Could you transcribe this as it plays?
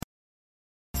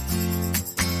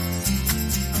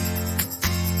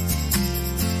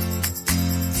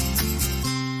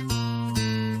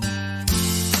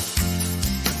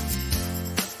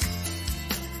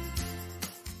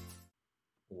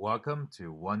Welcome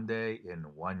to One Day in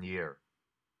 1 Year.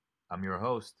 I'm your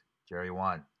host, Jerry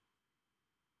Wan.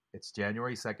 It's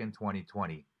January 2nd,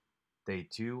 2020, day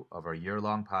two of our year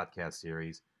long podcast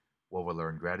series where we'll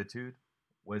learn gratitude,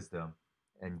 wisdom,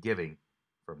 and giving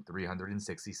from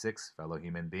 366 fellow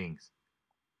human beings.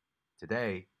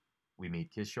 Today, we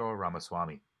meet Kishore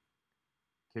Ramaswamy.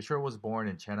 Kishore was born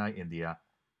in Chennai, India,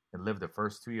 and lived the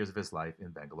first 2 years of his life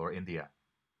in Bangalore, India.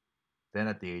 Then,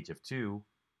 at the age of 2,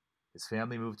 his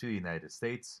family moved to the United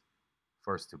States,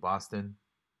 first to Boston,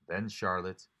 then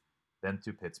Charlotte, then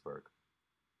to Pittsburgh.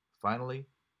 Finally,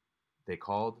 they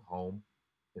called home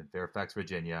in Fairfax,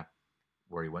 Virginia,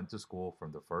 where he went to school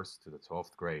from the 1st to the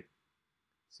 12th grade.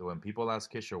 So when people ask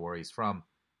Kishore where he's from,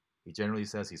 he generally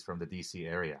says he's from the DC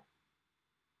area.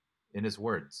 In his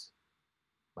words,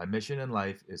 "My mission in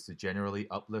life is to generally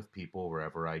uplift people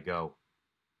wherever I go.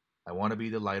 I want to be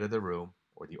the light of the room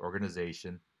or the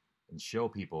organization and show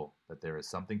people that there is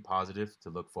something positive to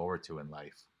look forward to in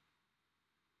life."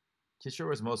 Kishore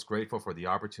was most grateful for the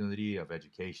opportunity of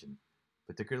education,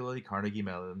 particularly Carnegie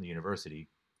Mellon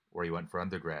University, where he went for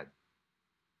undergrad.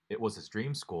 It was his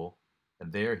dream school,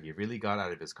 and there he really got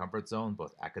out of his comfort zone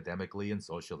both academically and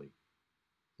socially.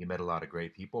 He met a lot of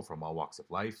great people from all walks of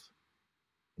life,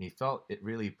 and he felt it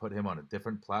really put him on a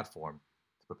different platform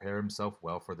to prepare himself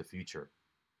well for the future.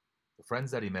 The friends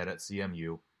that he met at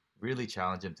CMU really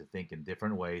challenged him to think in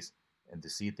different ways and to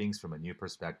see things from a new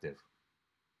perspective.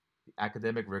 The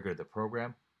academic rigor of the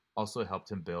program also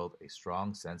helped him build a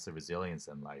strong sense of resilience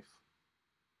in life.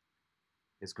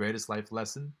 His greatest life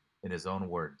lesson, in his own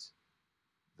words: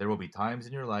 "There will be times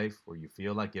in your life where you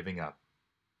feel like giving up.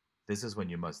 This is when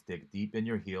you must dig deep in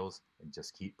your heels and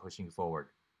just keep pushing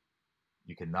forward.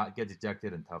 You cannot get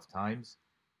dejected in tough times.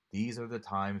 These are the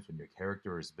times when your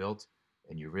character is built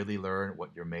and you really learn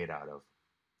what you're made out of.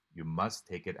 You must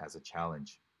take it as a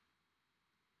challenge."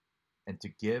 And to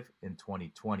give in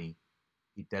 2020,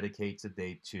 he dedicates a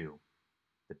day to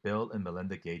the Bill and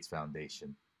Melinda Gates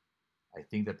Foundation. I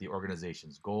think that the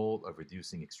organization's goal of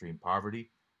reducing extreme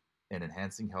poverty and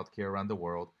enhancing healthcare around the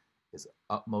world is of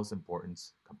utmost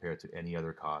importance compared to any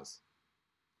other cause.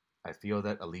 I feel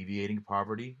that alleviating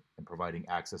poverty and providing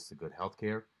access to good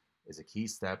healthcare is a key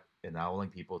step in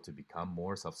enabling people to become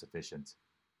more self-sufficient.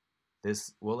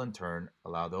 This will in turn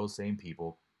allow those same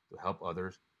people to help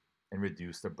others and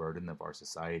reduce the burden of our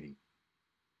society.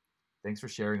 Thanks for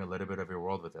sharing a little bit of your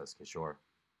world with us, Kishore.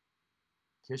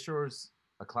 Kishore's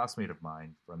a classmate of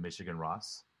mine from Michigan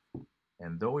Ross,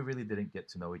 and though we really didn't get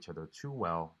to know each other too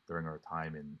well during our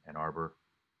time in Ann Arbor,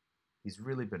 he's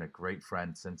really been a great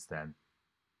friend since then,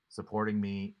 supporting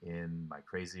me in my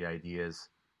crazy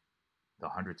ideas, the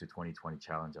 100 to 2020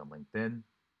 challenge on LinkedIn,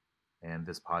 and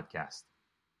this podcast.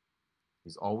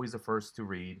 He's always the first to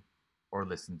read or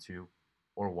listen to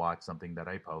or watch something that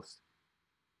I post,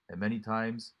 and many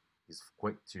times he's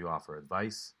quick to offer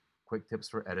advice, quick tips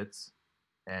for edits,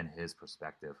 and his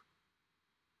perspective.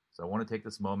 So I want to take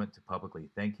this moment to publicly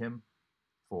thank him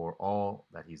for all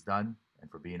that he's done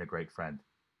and for being a great friend.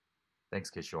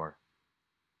 Thanks, Kishore.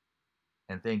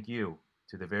 And thank you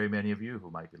to the very many of you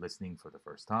who might be listening for the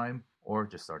first time or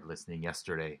just started listening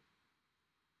yesterday.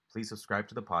 Please subscribe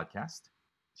to the podcast,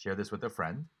 share this with a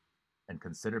friend, and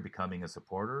consider becoming a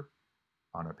supporter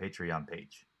on our Patreon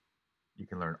page. You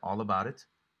can learn all about it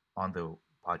on the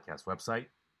podcast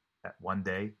website at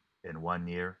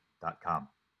onedayinOneyear.com.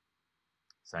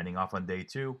 Signing off on day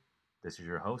two, this is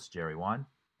your host, Jerry Wan,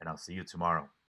 and I'll see you tomorrow.